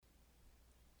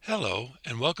Hello,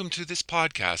 and welcome to this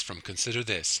podcast from Consider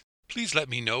This. Please let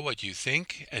me know what you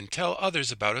think and tell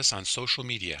others about us on social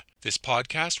media. This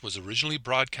podcast was originally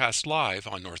broadcast live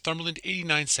on Northumberland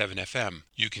 89.7 FM.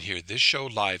 You can hear this show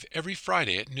live every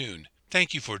Friday at noon.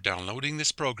 Thank you for downloading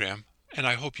this program, and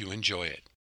I hope you enjoy it.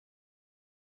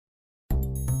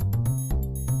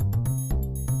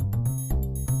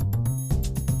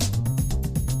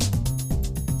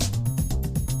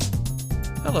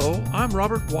 Hello, I'm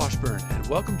Robert Washburn, and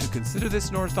welcome to Consider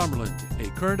This Northumberland, a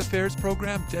current affairs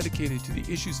program dedicated to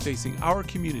the issues facing our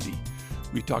community.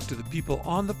 We talk to the people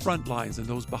on the front lines and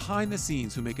those behind the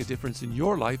scenes who make a difference in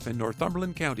your life in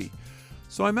Northumberland County.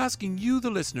 So I'm asking you, the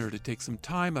listener, to take some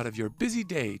time out of your busy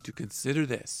day to consider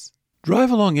this.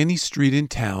 Drive along any street in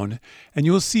town, and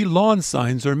you will see lawn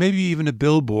signs or maybe even a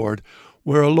billboard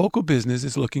where a local business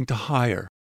is looking to hire.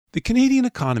 The Canadian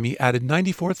economy added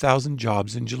 94,000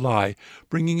 jobs in July,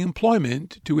 bringing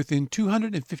employment to within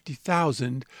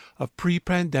 250,000 of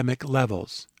pre-pandemic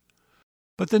levels.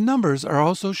 But the numbers are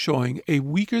also showing a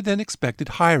weaker than expected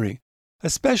hiring,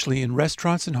 especially in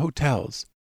restaurants and hotels.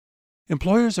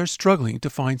 Employers are struggling to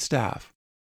find staff.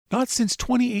 Not since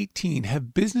 2018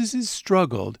 have businesses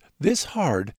struggled this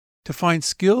hard to find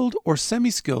skilled or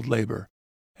semi-skilled labor,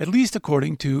 at least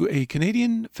according to a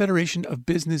Canadian Federation of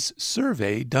Business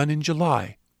survey done in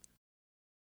July.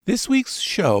 This week's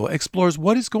show explores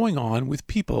what is going on with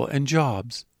people and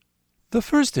jobs. The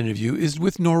first interview is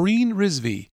with Noreen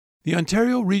Rizvi, the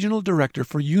Ontario Regional Director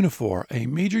for Unifor, a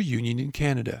major union in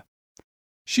Canada.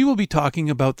 She will be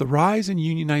talking about the rise in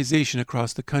unionization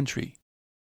across the country.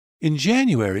 In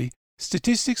January,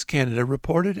 Statistics Canada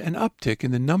reported an uptick in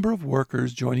the number of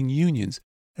workers joining unions,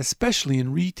 especially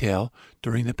in retail,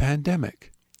 during the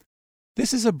pandemic.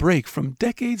 This is a break from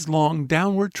decades-long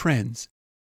downward trends.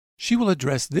 She will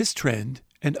address this trend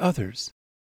and others.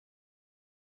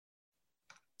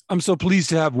 I'm so pleased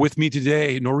to have with me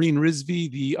today Noreen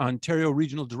Rizvi, the Ontario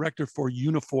Regional Director for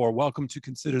Unifor. Welcome to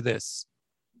Consider This.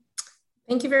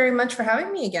 Thank you very much for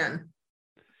having me again.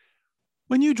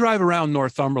 When you drive around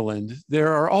Northumberland,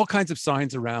 there are all kinds of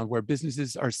signs around where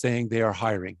businesses are saying they are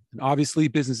hiring. And obviously,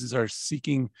 businesses are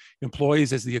seeking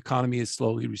employees as the economy is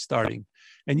slowly restarting.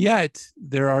 And yet,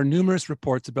 there are numerous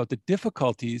reports about the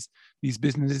difficulties these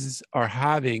businesses are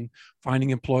having finding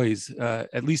employees,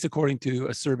 at least according to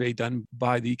a survey done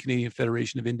by the Canadian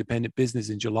Federation of Independent Business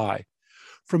in July.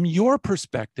 From your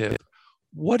perspective,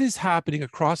 what is happening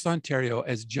across Ontario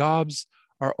as jobs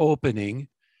are opening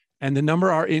and the number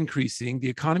are increasing, the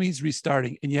economy is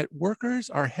restarting, and yet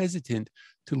workers are hesitant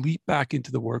to leap back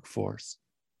into the workforce?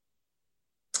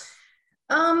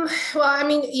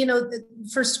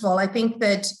 First of all, I think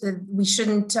that we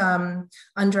shouldn't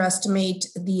underestimate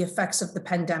the effects of the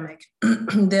pandemic.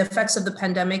 The effects of the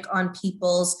pandemic on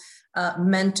people's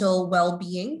mental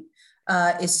well-being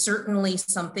is certainly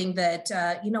something that,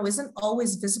 isn't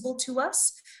always visible to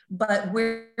us, but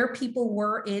where people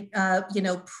were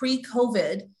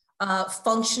pre-COVID,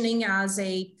 functioning as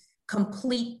a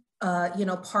complete,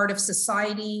 part of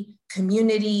society,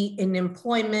 community, in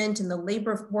employment, in the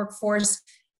labor workforce,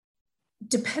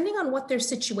 depending on what their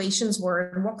situations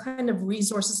were and what kind of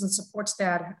resources and supports they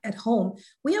had at home,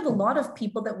 we have a lot of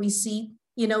people that we see,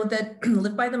 that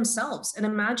live by themselves. And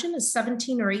imagine a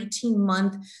 17 or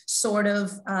 18-month sort of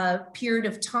period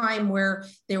of time where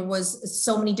there was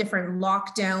so many different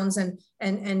lockdowns and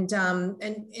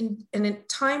a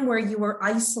time where you were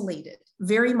isolated,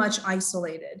 very much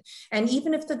isolated. And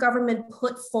even if the government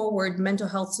put forward mental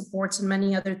health supports and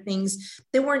many other things,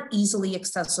 they weren't easily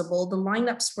accessible. The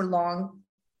lineups were long.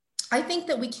 I think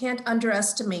that we can't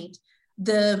underestimate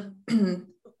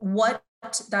what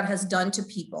that has done to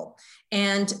people.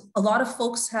 And a lot of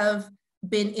folks have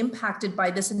been impacted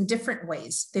by this in different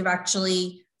ways. They've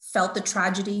actually felt the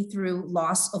tragedy through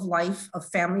loss of life of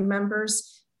family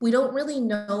members. We don't really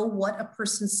know what a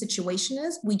person's situation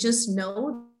is. We just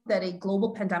know that a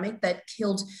global pandemic that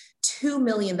killed 2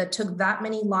 million, that took that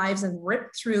many lives and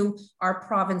ripped through our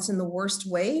province in the worst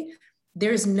way,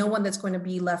 there's no one that's going to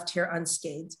be left here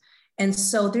unscathed. And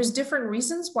so there's different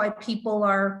reasons why people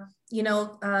are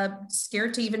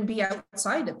scared to even be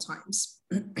outside at times.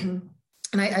 And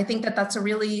I think that's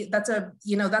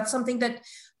something that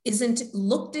isn't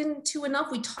looked into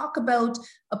enough. We talk about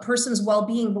a person's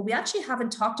well-being, but we actually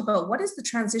haven't talked about what is the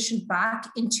transition back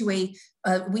into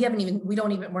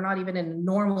we're not even in a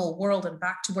normal world and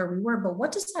back to where we were, but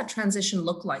what does that transition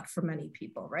look like for many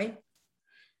people, right?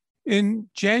 In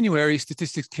January,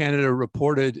 Statistics Canada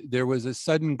reported there was a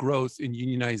sudden growth in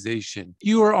unionization.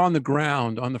 You are on the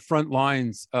ground, on the front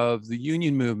lines of the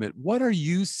union movement. What are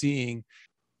you seeing?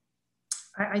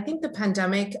 I think the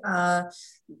pandemic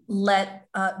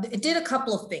it did a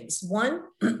couple of things. One,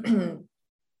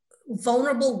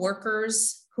 vulnerable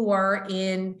workers who are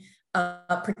in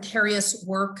precarious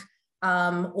work,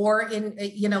 or in,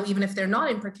 even if they're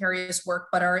not in precarious work,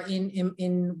 but are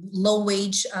in low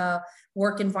wage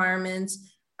work environments,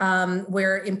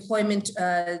 where employment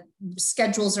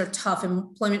schedules are tough,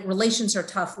 employment relations are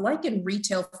tough, like in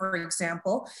retail, for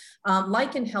example,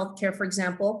 like in healthcare, for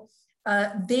example,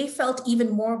 they felt even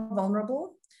more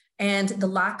vulnerable. And the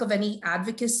lack of any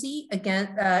advocacy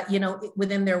again,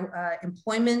 within their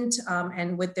employment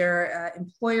and with their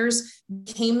employers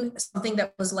became something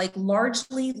that was like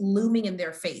largely looming in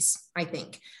their face, I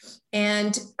think.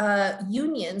 And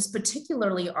unions,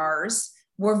 particularly ours,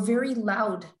 were very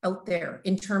loud out there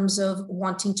in terms of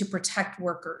wanting to protect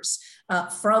workers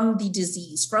from the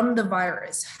disease, from the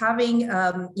virus, having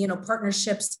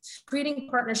partnerships, creating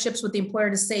partnerships with the employer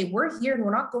to say, we're here and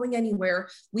we're not going anywhere.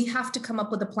 We have to come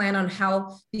up with a plan on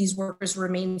how these workers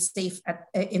remain safe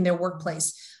in their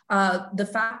workplace. The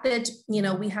fact that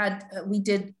we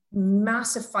did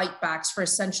massive fight backs for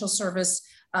essential service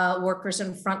workers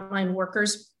and frontline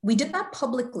workers. We did that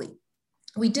publicly.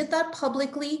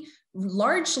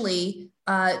 Largely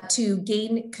to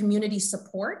gain community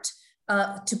support,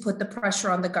 to put the pressure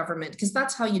on the government, because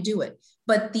that's how you do it.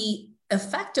 But the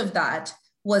effect of that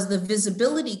was the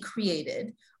visibility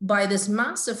created by this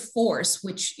massive force,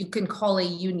 which you can call a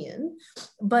union,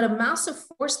 but a massive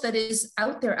force that is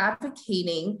out there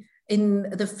advocating in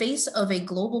the face of a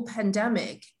global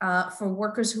pandemic for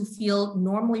workers who feel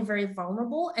normally very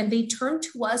vulnerable, and they turn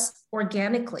to us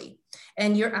organically.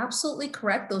 And you're absolutely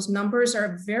correct. Those numbers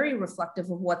are very reflective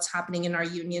of what's happening in our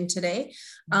union today.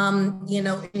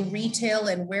 In retail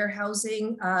and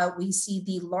warehousing, we see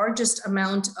the largest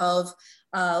amount of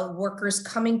workers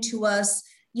coming to us.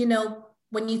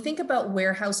 When you think about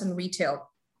warehouse and retail,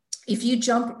 if you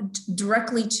jump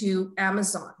directly to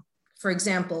Amazon, for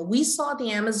example, we saw the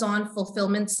Amazon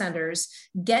fulfillment centers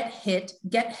get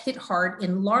hit hard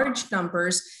in large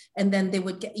numbers, and then they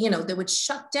would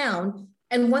shut down.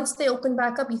 And once they open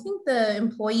back up, you think the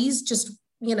employees just,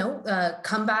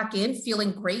 come back in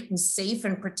feeling great and safe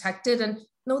and protected? And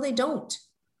no, they don't.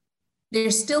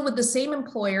 They're still with the same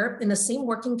employer in the same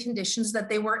working conditions that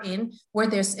they were in where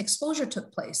this exposure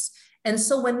took place. And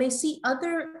so when they see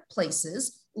other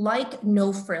places like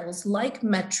No Frills, like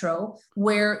Metro,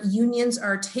 where unions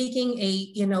are taking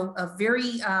a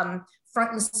very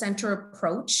front and center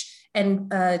approach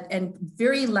and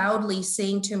very loudly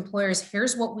saying to employers,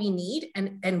 here's what we need,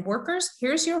 and workers,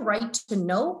 here's your right to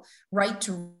know, right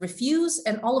to refuse,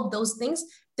 and all of those things,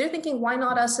 they're thinking, why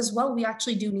not us as well? We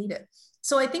actually do need it.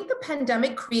 So I think the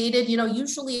pandemic created,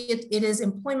 usually it is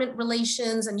employment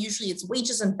relations, and usually it's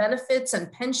wages and benefits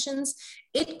and pensions.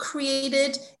 It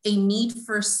created a need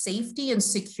for safety and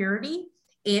security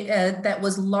that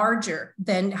was larger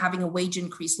than having a wage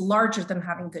increase, larger than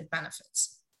having good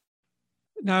benefits.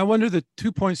 Now, I wonder the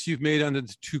 2 points you've made under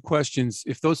the 2 questions,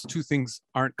 if those 2 things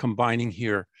aren't combining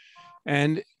here.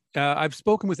 And I've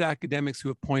spoken with academics who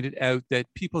have pointed out that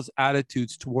people's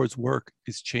attitudes towards work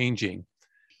is changing.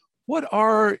 What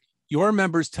are your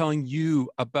members telling you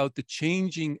about the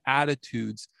changing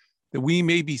attitudes that we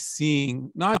may be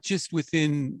seeing, not just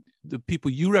within the people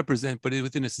you represent, but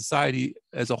within a society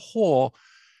as a whole,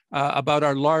 about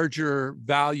our larger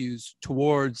values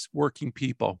towards working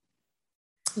people?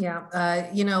 Yeah,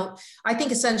 I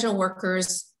think essential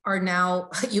workers are now,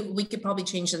 we could probably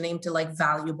change the name to like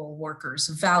valuable workers,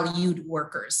 valued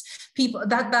workers. People,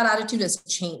 that attitude has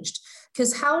changed,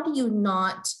 because how do you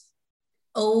not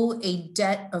owe a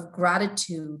debt of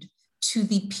gratitude to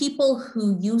the people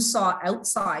who you saw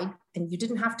outside, and you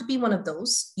didn't have to be one of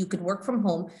those, you could work from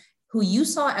home, who you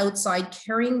saw outside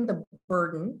carrying the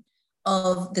burden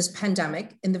of this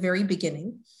pandemic in the very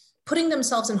beginning, putting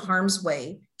themselves in harm's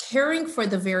way, caring for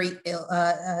the very ill,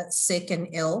 sick and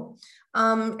ill,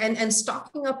 and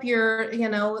stocking up your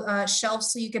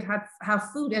shelves so you could have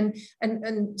food.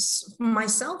 And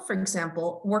myself, for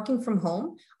example, working from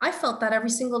home, I felt that every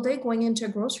single day going into a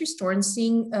grocery store and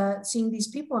seeing these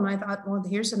people, and I thought, well,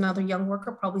 here's another young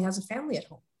worker, probably has a family at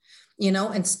home,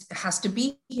 and has to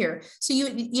be here. So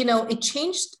it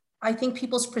changed, I think,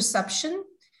 people's perception,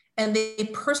 and they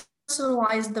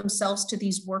personalized themselves to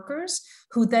these workers,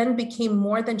 who then became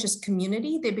more than just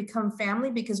community. They become family,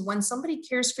 because when somebody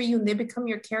cares for you and they become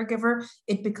your caregiver,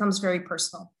 it becomes very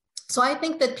personal. So I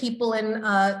think that people in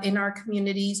our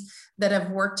communities that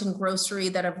have worked in grocery,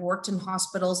 that have worked in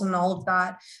hospitals and all of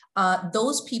that,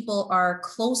 those people are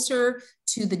closer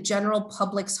to the general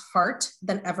public's heart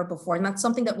than ever before. And that's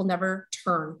something that will never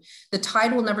turn. The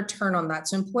tide will never turn on that.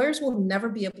 So employers will never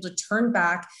be able to turn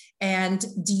back and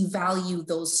devalue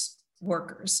those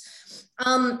workers.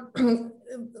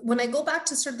 When I go back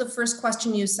to sort of the first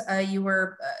question you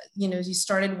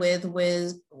started with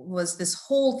was this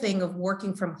whole thing of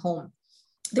working from home.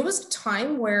 There was a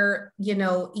time where,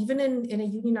 even in a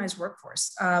unionized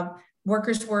workforce,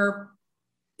 workers were,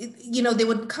 they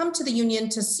would come to the union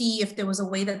to see if there was a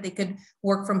way that they could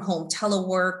work from home,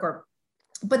 telework,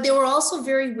 but they were also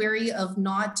very wary of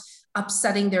not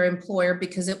upsetting their employer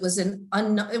because it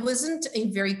wasn't a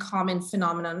very common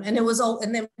phenomenon. And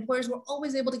the employers were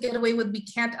always able to get away with, we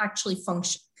can't actually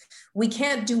function. We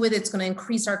can't do it. It's going to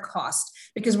increase our cost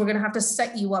because we're going to have to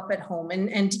set you up at home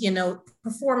and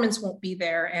performance won't be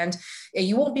there and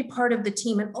you won't be part of the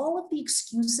team. And all of the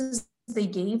excuses they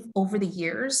gave over the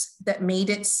years that made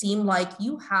it seem like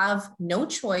you have no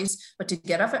choice but to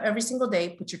get up every single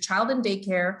day, put your child in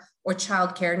daycare or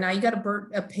childcare. Now you got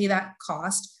to pay that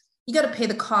cost. You got to pay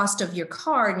the cost of your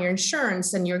car and your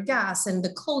insurance and your gas and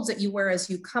the clothes that you wear as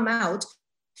you come out.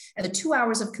 And the 2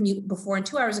 hours of commute before and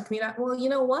 2 hours of commute after, well, you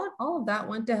know what? All of that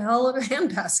went to hell in a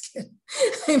handbasket.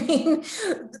 I mean,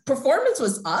 performance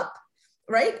was up,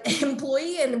 right?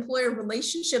 Employee and employer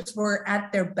relationships were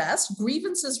at their best.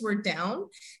 Grievances were down.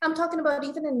 I'm talking about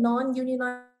even in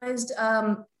non-unionized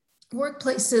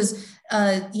workplaces.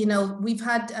 We've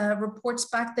had reports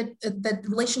back that the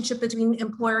relationship between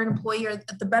employer and employee are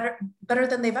better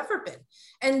than they've ever been.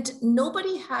 And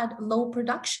nobody had low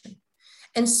production.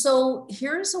 And so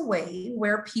here's a way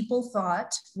where people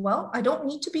thought, well, I don't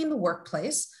need to be in the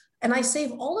workplace and I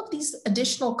save all of these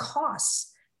additional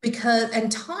costs and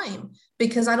time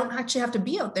because I don't actually have to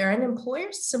be out there. And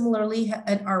employers similarly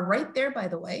are right there, by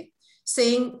the way,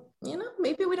 saying,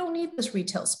 maybe we don't need this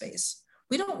retail space.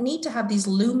 We don't need to have these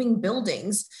looming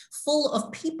buildings full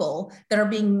of people that are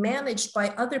being managed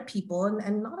by other people.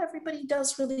 And not everybody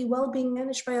does really well being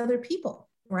managed by other people.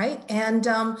 Right. And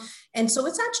so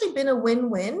it's actually been a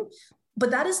win-win,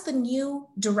 but that is the new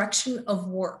direction of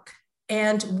work.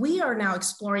 And we are now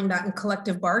exploring that in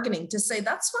collective bargaining to say,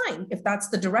 that's fine. If that's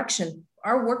the direction,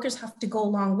 our workers have to go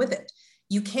along with it.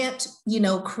 You can't,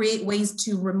 create ways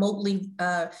to remotely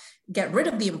get rid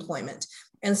of the employment.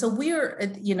 And so we're,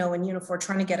 in Unifor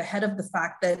trying to get ahead of the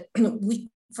fact that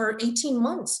for 18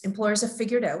 months, employers have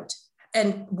figured out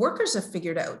and workers have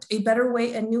figured out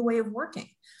a new way of working.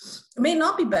 It may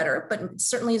not be better, but it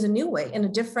certainly is a new way and a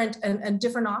different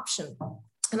option.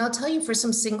 And I'll tell you, for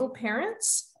some single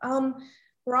parents,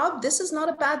 Rob, this is not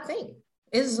a bad thing.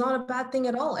 It is not a bad thing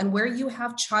at all. And where you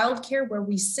have childcare, where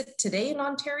we sit today in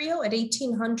Ontario at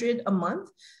 $1,800 a month,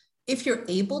 if you're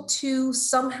able to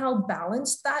somehow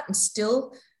balance that and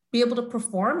still be able to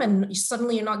perform, and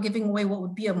suddenly you're not giving away what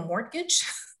would be a mortgage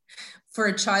for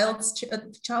a child's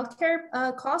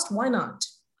childcare cost, why not?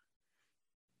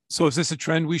 So is this a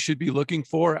trend we should be looking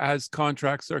for as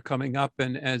contracts are coming up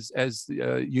and as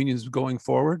unions going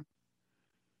forward?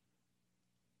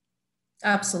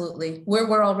 Absolutely.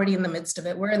 We're already in the midst of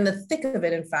it. We're in the thick of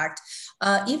it, in fact.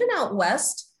 Even out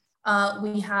west,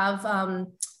 we have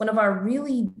one of our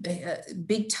really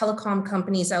big telecom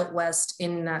companies out west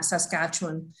in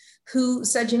Saskatchewan who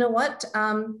said, you know what,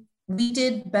 we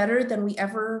did better than we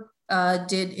ever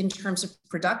did in terms of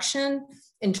production,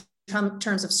 in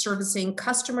terms of servicing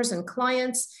customers and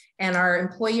clients, and our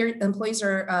employees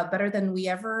are better than we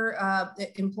ever,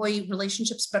 employee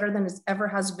relationships better than it ever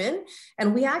has been.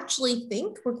 And we actually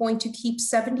think we're going to keep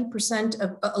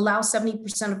allow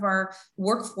 70% of our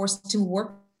workforce to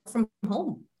work from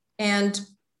home. And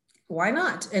why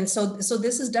not? And so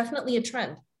this is definitely a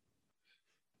trend.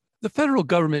 The federal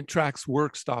government tracks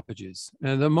work stoppages,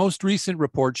 and the most recent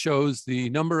report shows the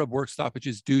number of work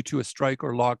stoppages due to a strike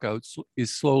or lockout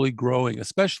is slowly growing,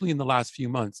 especially in the last few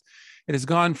months. It has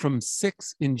gone from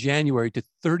 6 in January to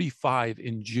 35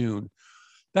 in June.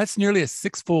 That's nearly a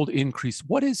 6-fold increase.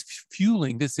 What is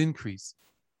fueling this increase?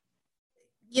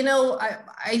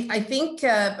 I think,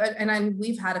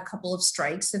 we've had a couple of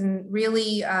strikes, and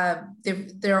really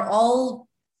they're all,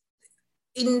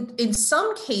 in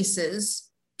some cases,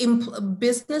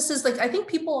 businesses, like I think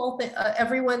people all think,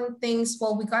 everyone thinks,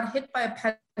 well, we got hit by a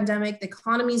pandemic, the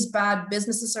economy's bad,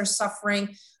 businesses are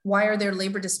suffering, why are there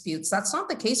labor disputes? That's not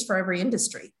the case for every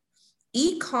industry.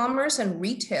 E-commerce and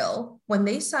retail, when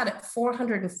they sat at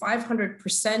 400 and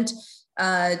 500%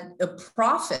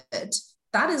 profit,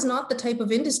 that is not the type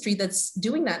of industry that's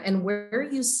doing that. And where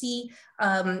you see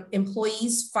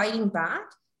employees fighting back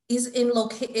is in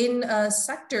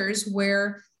sectors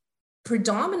where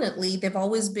predominantly they've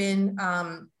always been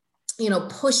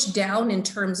pushed down in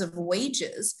terms of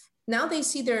wages, Now they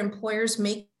see their employers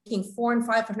making 400 and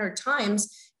 500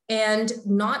 times, and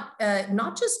not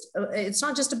just it's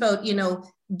not just about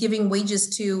giving wages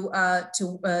to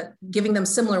giving them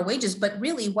similar wages, but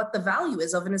really what the value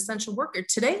is of an essential worker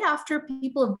today. After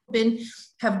people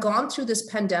have gone through this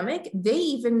pandemic, they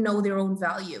even know their own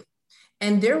value,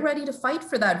 and they're ready to fight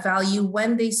for that value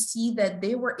when they see that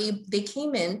they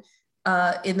came in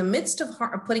the midst of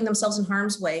putting themselves in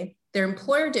harm's way. Their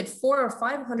employer did 400 or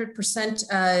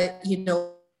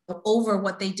 500%, over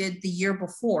what they did the year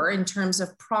before in terms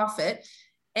of profit.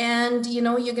 And,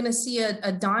 you're going to see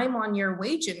a dime on your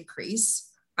wage increase.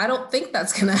 I don't think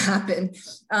that's going to happen.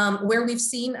 Where we've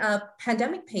seen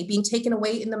pandemic pay being taken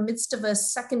away in the midst of a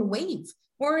second wave.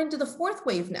 We're into the fourth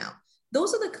wave now.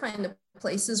 Those are the kind of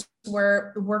places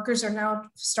where workers are now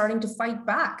starting to fight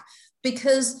back,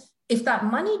 because if that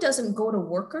money doesn't go to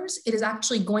workers, it is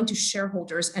actually going to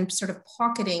shareholders and sort of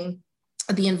pocketing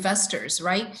the investors,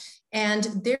 right? And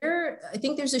I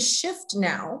think there's a shift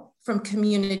now from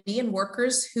community and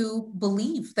workers who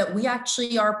believe that we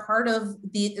actually are part of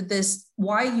this,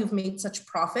 why you've made such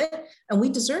profit, and we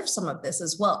deserve some of this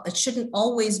as well. It shouldn't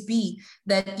always be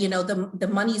that, the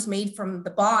money's made from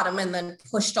the bottom and then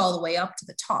pushed all the way up to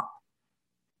the top.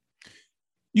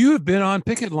 You have been on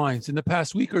picket lines in the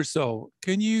past week or so.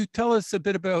 Can you tell us a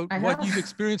bit about what you've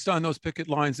experienced on those picket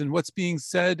lines and what's being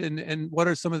said, and what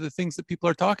are some of the things that people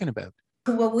are talking about?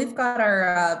 Well, we've got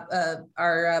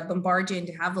our Bombardier and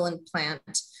de Havilland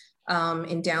plant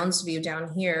in Downsview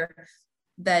down here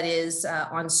that is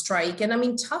on strike. And I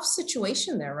mean, tough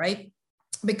situation there, right?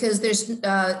 Because there's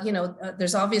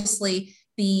obviously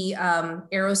the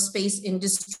aerospace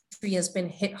industry has been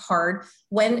hit hard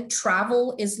when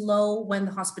travel is low, when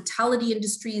the hospitality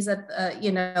industry is it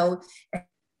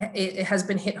has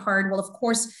been hit hard. Well, of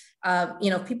course,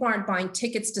 if people aren't buying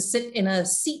tickets to sit in a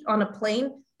seat on a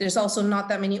plane, there's also not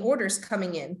that many orders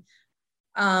coming in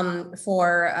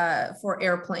for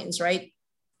airplanes, right?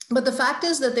 But the fact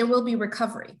is that there will be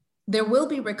recovery. There will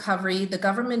be recovery. The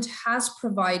government has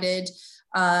provided,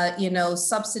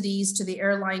 subsidies to the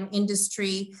airline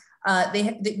industry.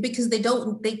 Because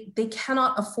they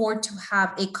cannot afford to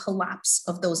have a collapse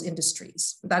of those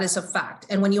industries. That is a fact.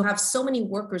 And when you have so many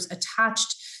workers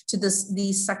attached to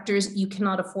these sectors, you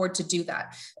cannot afford to do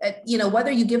that. Whether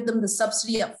you give them the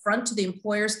subsidy up front to the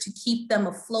employers to keep them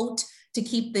afloat, to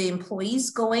keep the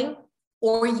employees going,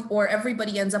 or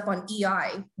everybody ends up on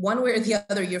EI, one way or the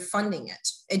other, you're funding it.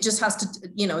 It just has to,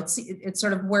 it's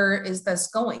sort of, where is this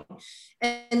going?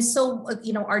 And so,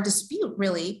 our dispute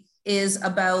really is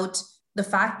about the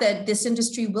fact that this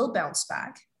industry will bounce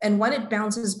back. And when it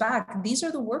bounces back, these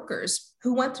are the workers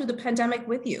who went through the pandemic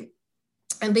with you.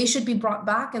 And they should be brought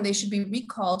back, and they should be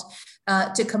recalled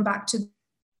to come back to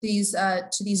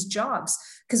these jobs.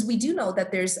 Because we do know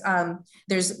that there's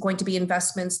going to be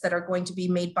investments that are going to be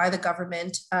made by the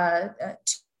government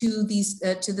to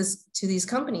these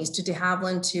companies, to de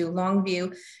Havilland, to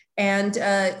Longview. And,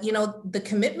 the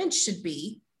commitment should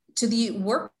be to the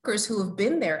workers who have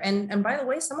been there. And by the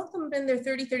way, some of them have been there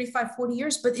 30, 35, 40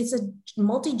 years, but it's a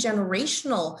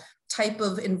multi-generational type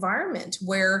of environment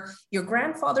where your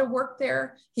grandfather worked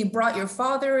there, he brought your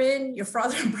father in, your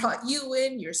father brought you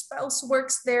in, your spouse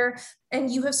works there,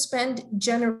 and you have spent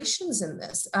generations in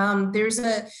this. There's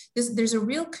a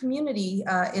real community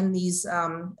in these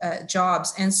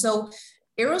jobs. And so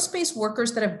aerospace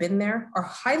workers that have been there are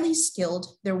highly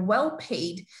skilled, they're well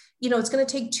paid. It's going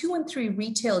to take 2 and 3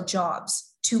 retail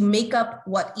jobs to make up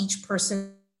what each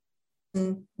person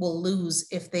will lose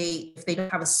if they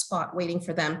don't have a spot waiting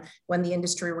for them when the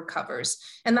industry recovers.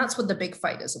 And that's what the big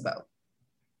fight is about.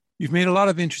 You've made a lot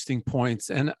of interesting points.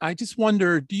 And I just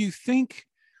wonder, do you think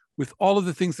with all of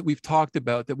the things that we've talked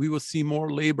about, that we will see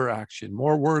more labor action,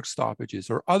 more work stoppages,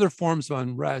 or other forms of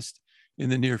unrest in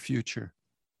the near future?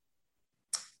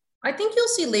 I think you'll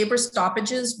see labor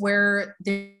stoppages where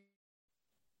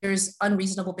there's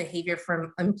unreasonable behavior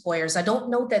from employers. I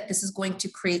don't know that this is going to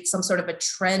create some sort of a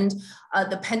trend.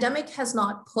 The pandemic has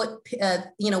not put,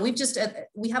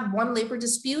 we have one labor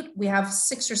dispute. We have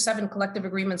 6 or 7 collective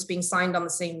agreements being signed on the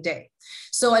same day.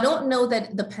 So I don't know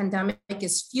that the pandemic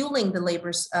is fueling the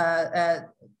labor,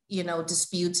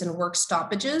 disputes and work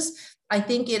stoppages. I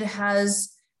think it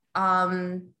has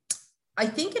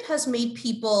made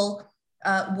people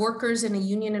workers in a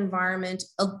union environment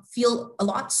feel a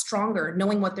lot stronger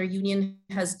knowing what their union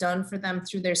has done for them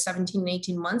through their 17 and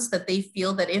 18 months, that they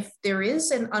feel that if there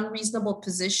is an unreasonable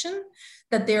position,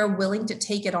 that they're willing to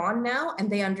take it on now,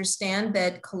 and they understand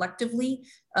that collectively,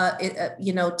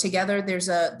 together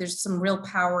there's some real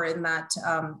power in that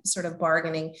sort of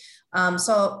bargaining.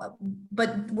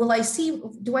 But do I think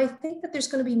that there's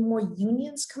going to be more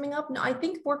unions coming up? No, I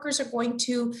think workers are going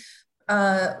to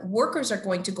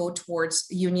go towards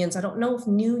unions. I don't know if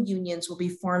new unions will be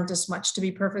formed as much, to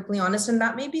be perfectly honest. And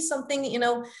that may be something,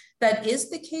 that is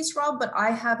the case, Rob, but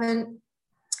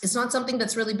it's not something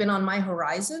that's really been on my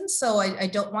horizon. So I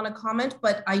don't want to comment,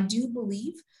 but I do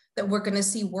believe that we're going to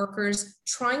see workers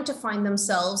trying to find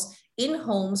themselves in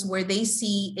homes where they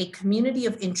see a community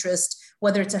of interest,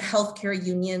 whether it's a healthcare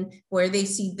union, where they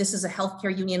see this is a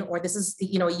healthcare union, or this is,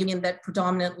 a union that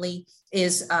predominantly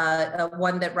is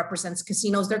one that represents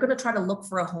casinos. They're going to try to look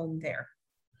for a home there.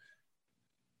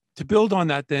 To build on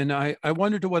that, then, I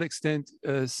wonder to what extent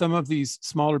some of these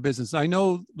smaller businesses, I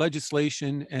know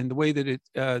legislation and the way that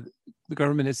the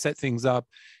government has set things up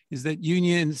is that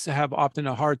unions have often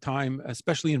a hard time,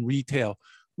 especially in retail,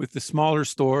 with the smaller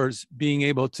stores being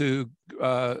able to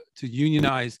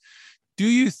unionize. Do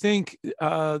you think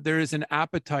there is an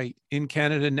appetite in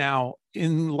Canada now,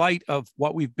 in light of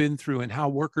what we've been through and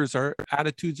how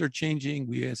attitudes are changing?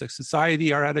 We as a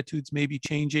society, our attitudes may be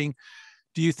changing.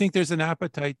 Do you think there's an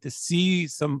appetite to see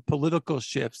some political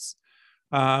shifts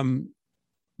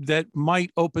that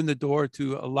might open the door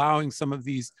to allowing some of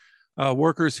these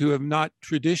workers who have not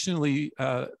traditionally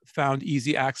found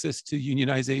easy access to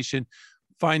unionization,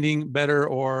 finding better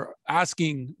or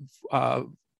asking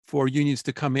for unions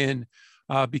to come in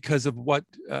because of what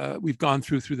we've gone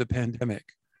through the pandemic?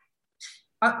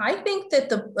 I think that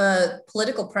the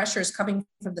political pressure is coming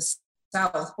from the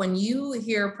South. When you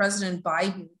hear President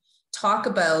Biden talk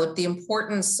about the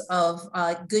importance of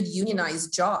good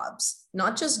unionized jobs,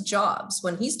 not just jobs.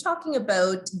 When he's talking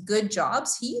about good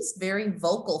jobs, he's very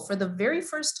vocal. For the very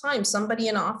first time, somebody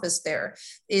in office there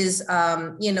is,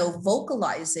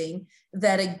 vocalizing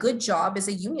that a good job is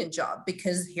a union job,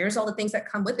 because here's all the things that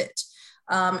come with it.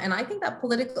 And I think that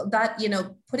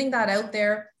putting that out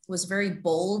there was very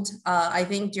bold. I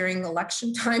think during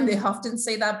election time, they often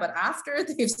say that, but after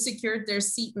they've secured their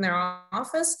seat in their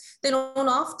office, they don't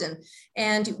often.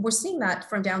 And we're seeing that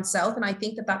from down south. And I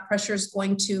think that pressure is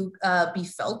going to be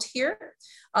felt here.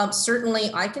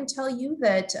 Certainly, I can tell you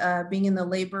that being in the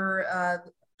labor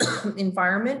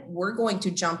environment, we're going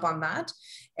to jump on that.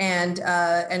 And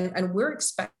we're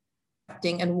expecting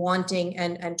and wanting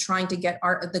and trying to get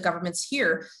the governments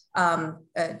here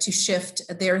to shift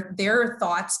their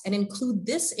thoughts and include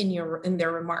this in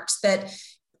their remarks, that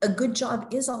a good job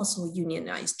is also a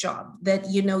unionized job, that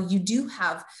you do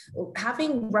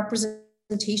having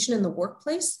representation in the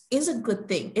workplace is a good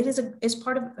thing. It is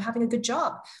part of having a good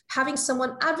job. Having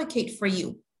someone advocate for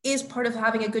you is part of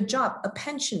having a good job. A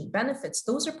pension, benefits,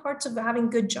 those are parts of having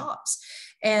good jobs,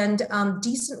 and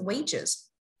decent wages.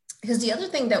 Because the other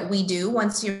thing that we do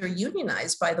once you're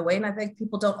unionized, by the way, and I think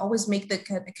people don't always make the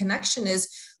connection, is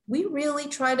we really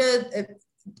try to,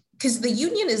 because the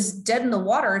union is dead in the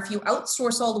water if you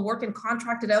outsource all the work and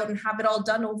contract it out and have it all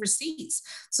done overseas.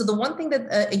 So the one thing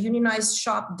that a unionized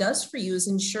shop does for you is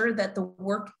ensure that the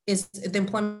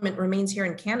employment remains here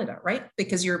in Canada, right?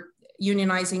 Because you're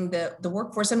unionizing the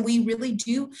workforce. And we really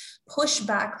do push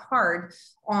back hard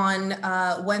on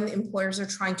when employers are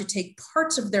trying to take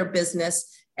parts of their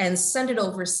business and send it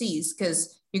overseas,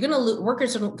 because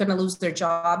workers are going to lose their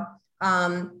job.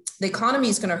 The economy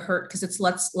is going to hurt because it's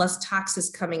less taxes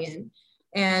coming in,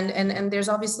 and there's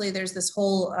this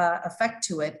whole effect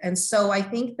to it. And so I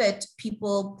think that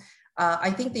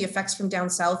I think the effects from down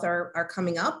south are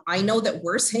coming up. I know that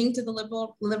we're saying to the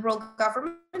liberal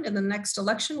government in the next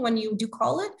election, when you do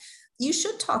call it, you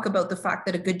should talk about the fact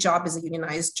that a good job is a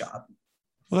unionized job.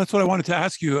 Well, that's what I wanted to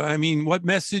ask you. I mean, what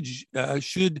message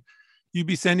should you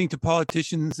be sending to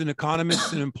politicians and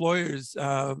economists and employers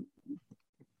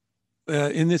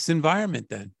in this environment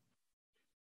then?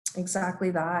 Exactly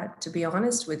that, to be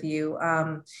honest with you.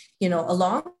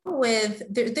 Along with,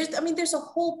 there's a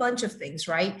whole bunch of things,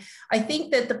 right? I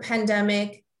think that the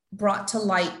pandemic brought to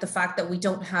light the fact that we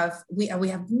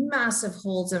have massive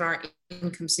holes in our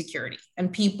income security,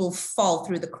 and people fall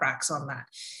through the cracks on that.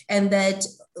 And that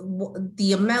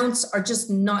the amounts are just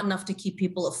not enough to keep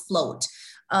people afloat.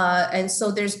 And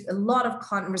so there's a lot of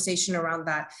conversation around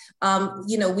that.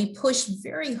 We push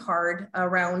very hard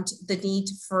around the need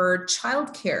for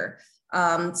childcare,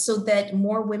 so that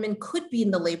more women could be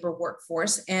in the labor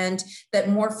workforce, and that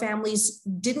more families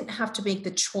didn't have to make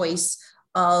the choice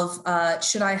of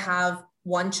should I have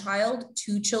one child,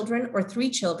 two children, or three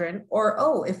children, or,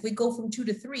 oh, if we go from 2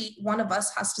 to 3, one of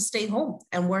us has to stay home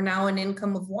and we're now an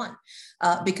income of one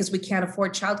because we can't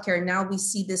afford childcare. Now we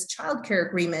see this childcare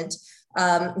agreement,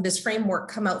 this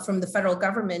framework come out from the federal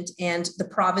government, and the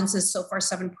provinces, so far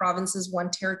 7 provinces,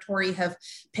 1 territory, have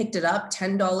picked it up.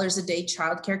 $10 a day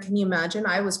childcare. Can you imagine?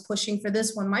 I was pushing for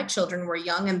this when my children were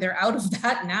young, and they're out of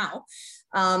that now.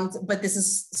 But this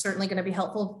is certainly going to be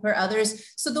helpful for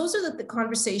others. So those are the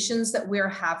conversations that we're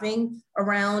having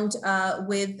around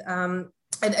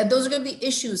and those are going to be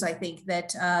issues, I think,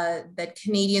 that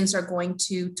Canadians are going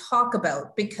to talk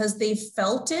about because they've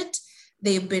felt it,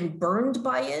 they've been burned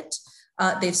by it,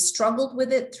 they've struggled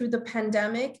with it through the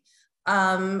pandemic.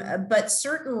 But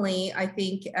certainly, I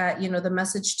think the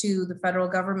message to the federal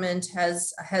government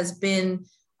has been,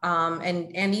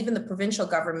 and even the provincial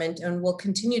government, and will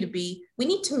continue to be, we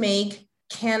need to make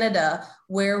Canada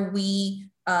where we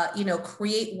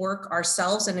create work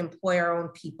ourselves and employ our own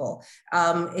people.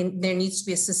 And there needs to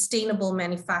be a sustainable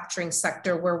manufacturing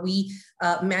sector where we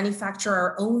manufacture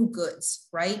our own goods,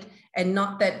 right? And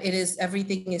not that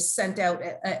everything is sent out.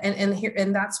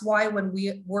 And that's why when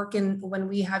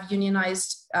we have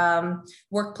unionized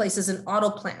workplaces in auto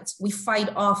plants, we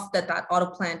fight off that auto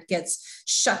plant gets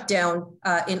shut down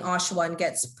in Oshawa and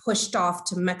gets pushed off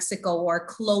to Mexico or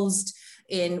closed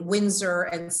in Windsor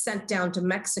and sent down to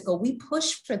Mexico. We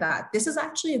push for that. This is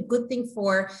actually a good thing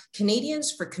for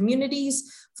Canadians, for communities,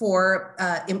 for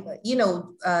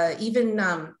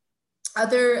even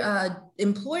other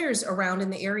employers around in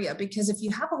the area. Because if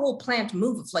you have a whole plant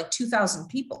move of like 2,000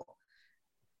 people,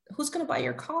 who's going to buy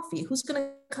your coffee? Who's going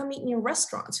to come eat in your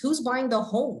restaurants? Who's buying the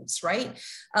homes, right?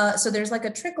 So there's like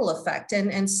a trickle effect.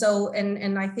 And I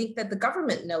think that the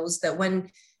government knows that when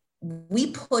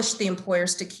we push the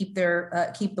employers to keep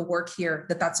the work here,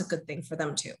 that's a good thing for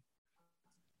them too.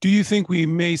 Do you think we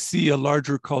may see a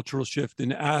larger cultural shift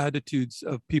in attitudes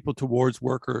of people towards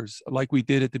workers like we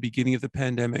did at the beginning of the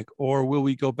pandemic, or will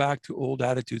we go back to old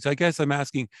attitudes? I guess I'm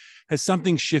asking, has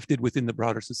something shifted within the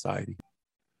broader society?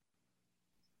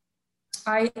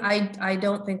 I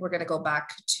don't think we're going to go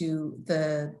back to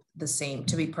the same,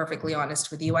 to be perfectly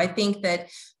honest with you. I think that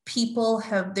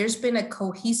there's been a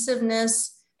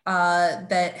cohesiveness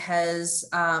that has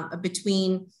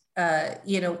between,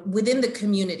 within the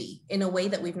community in a way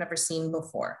that we've never seen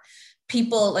before.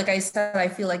 People, like I said, I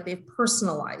feel like they've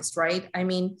personalized, right? I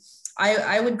mean,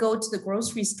 I would go to the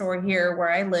grocery store here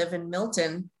where I live in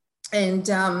Milton, and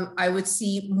I would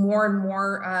see more and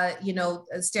more,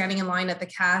 standing in line at the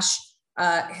cash,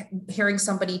 hearing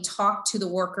somebody talk to the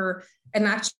worker and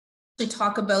actually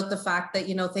talk about the fact that,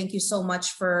 thank you so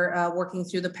much for working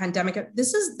through the pandemic.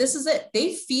 This is it.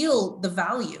 They feel the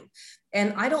value.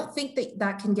 And I don't think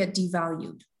that can get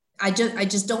devalued. I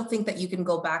just don't think that you can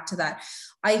go back to that.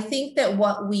 I think that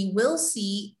what we will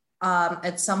see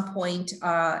at some point,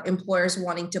 employers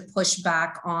wanting to push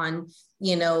back on,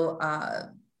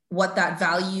 what that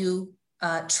value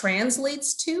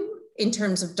translates to in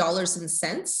terms of dollars and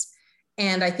cents.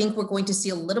 And I think we're going to see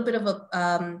a little bit of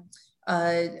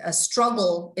a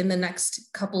struggle in the next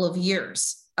couple of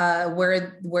years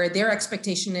where their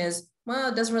expectation is,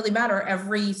 well, it doesn't really matter.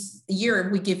 Every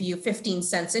year we give you 15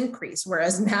 cents increase.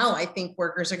 Whereas now I think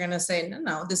workers are going to say,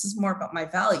 no, this is more about my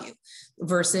value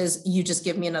versus you just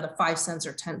give me another 5 cents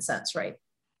or 10 cents, right?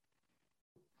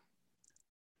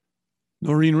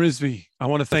 Noreen Rizvi, I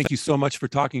want to thank you so much for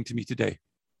talking to me today.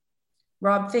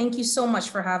 Rob, thank you so much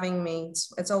for having me.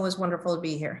 It's always wonderful to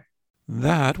be here.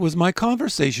 That was my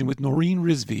conversation with Noreen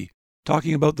Rizvi,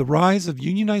 talking about the rise of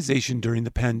unionization during the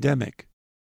pandemic.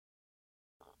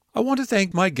 I want to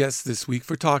thank my guests this week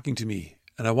for talking to me,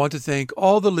 and I want to thank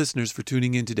all the listeners for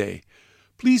tuning in today.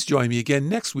 Please join me again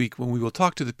next week when we will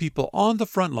talk to the people on the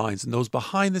front lines and those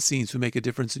behind the scenes who make a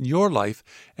difference in your life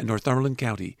and Northumberland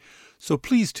County. So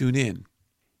please tune in.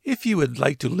 If you would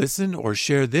like to listen or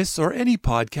share this or any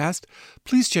podcast,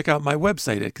 please check out my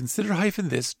website at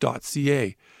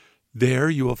consider-this.ca. There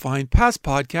you will find past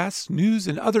podcasts, news,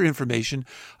 and other information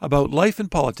about life and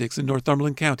politics in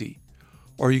Northumberland County.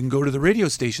 Or you can go to the radio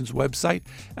station's website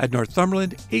at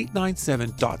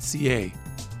northumberland897.ca.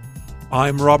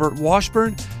 I'm Robert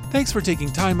Washburn. Thanks for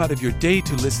taking time out of your day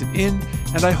to listen in,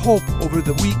 and I hope over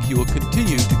the week you will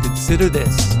continue to consider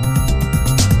this.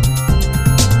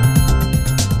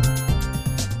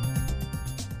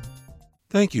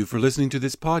 Thank you for listening to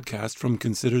this podcast from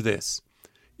Consider This.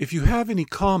 If you have any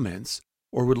comments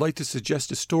or would like to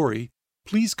suggest a story,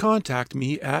 please contact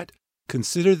me at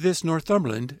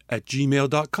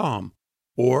considerthisnorthumberland@gmail.com,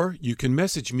 or you can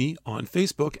message me on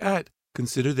Facebook at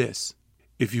Consider This.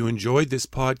 If you enjoyed this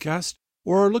podcast,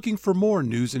 or are looking for more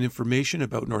news and information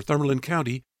about Northumberland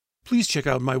County, please check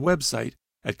out my website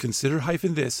at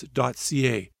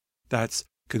consider-this.ca. That's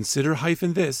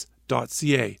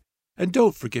consider-this.ca. And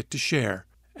don't forget to share.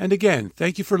 And again,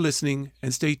 thank you for listening,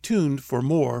 and stay tuned for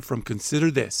more from Consider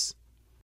This.